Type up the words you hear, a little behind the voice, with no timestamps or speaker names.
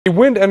A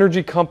wind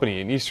energy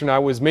company in eastern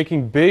Iowa is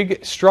making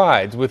big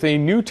strides with a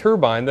new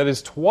turbine that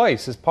is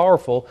twice as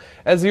powerful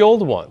as the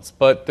old ones.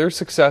 But their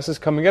success is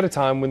coming at a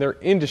time when their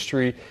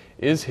industry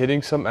is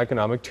hitting some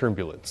economic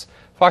turbulence.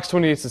 Fox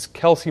 28's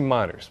Kelsey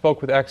Miner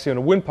spoke with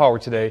Acciona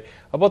Windpower today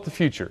about the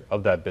future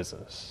of that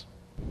business.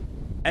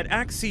 At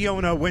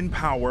Acciona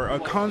Windpower, a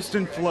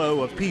constant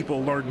flow of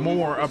people learn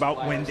more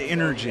about wind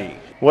energy.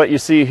 What you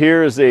see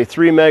here is a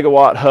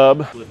 3-megawatt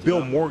hub.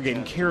 Bill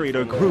Morgan carried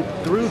a group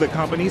through the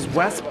company's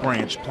West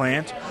Branch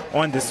plant.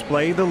 On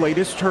display, the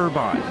latest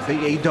turbine,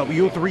 the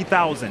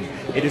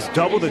AW3000. It is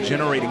double the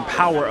generating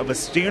power of a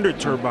standard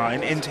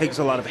turbine and takes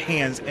a lot of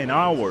hands and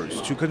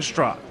hours to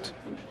construct.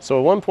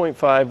 So a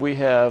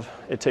 1.5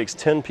 it takes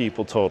 10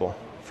 people total,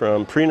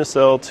 from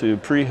pre-nacelle to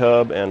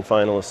pre-hub and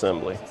final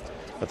assembly.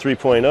 A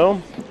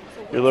 3.0,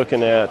 you're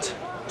looking at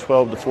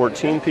 12 to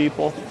 14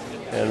 people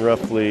and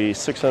roughly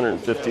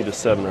 650 to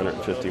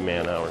 750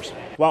 man hours.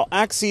 While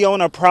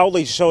Acciona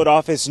proudly showed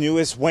off its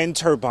newest wind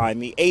turbine,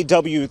 the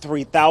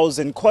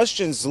AW3000,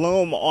 questions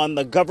loom on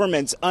the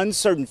government's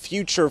uncertain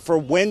future for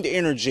wind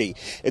energy.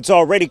 It's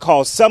already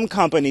caused some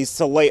companies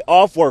to lay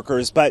off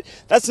workers, but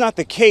that's not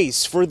the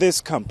case for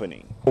this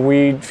company.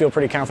 We feel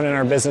pretty confident in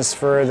our business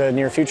for the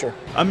near future.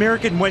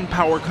 American wind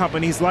power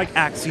companies like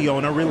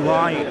Acciona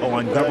rely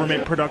on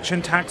government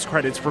production tax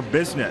credits for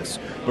business.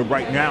 But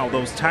right now,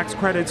 those tax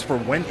credits for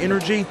wind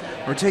energy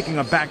are taking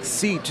a back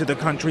seat to the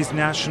country's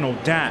national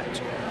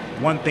debt.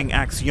 One thing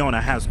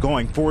Acciona has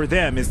going for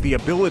them is the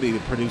ability to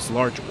produce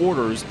large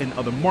orders in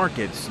other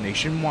markets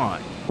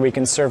nationwide. We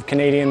can serve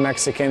Canadian,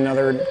 Mexican, and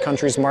other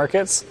countries'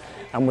 markets,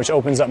 which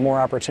opens up more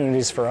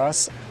opportunities for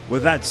us.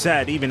 With that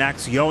said, even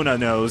Acciona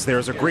knows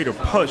there's a greater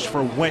push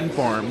for wind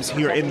farms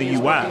here in the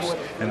U.S.,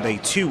 and they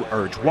too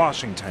urge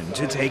Washington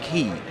to take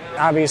heed.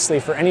 Obviously,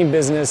 for any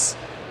business,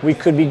 we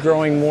could be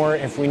growing more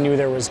if we knew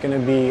there was going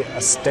to be a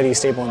steady,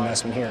 stable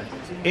investment here.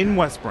 In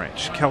West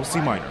Branch,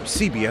 Kelsey Miner,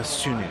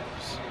 CBS 2 News.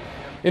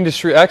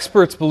 Industry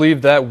experts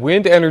believe that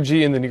wind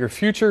energy in the near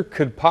future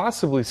could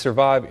possibly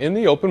survive in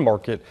the open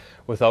market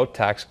without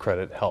tax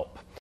credit help.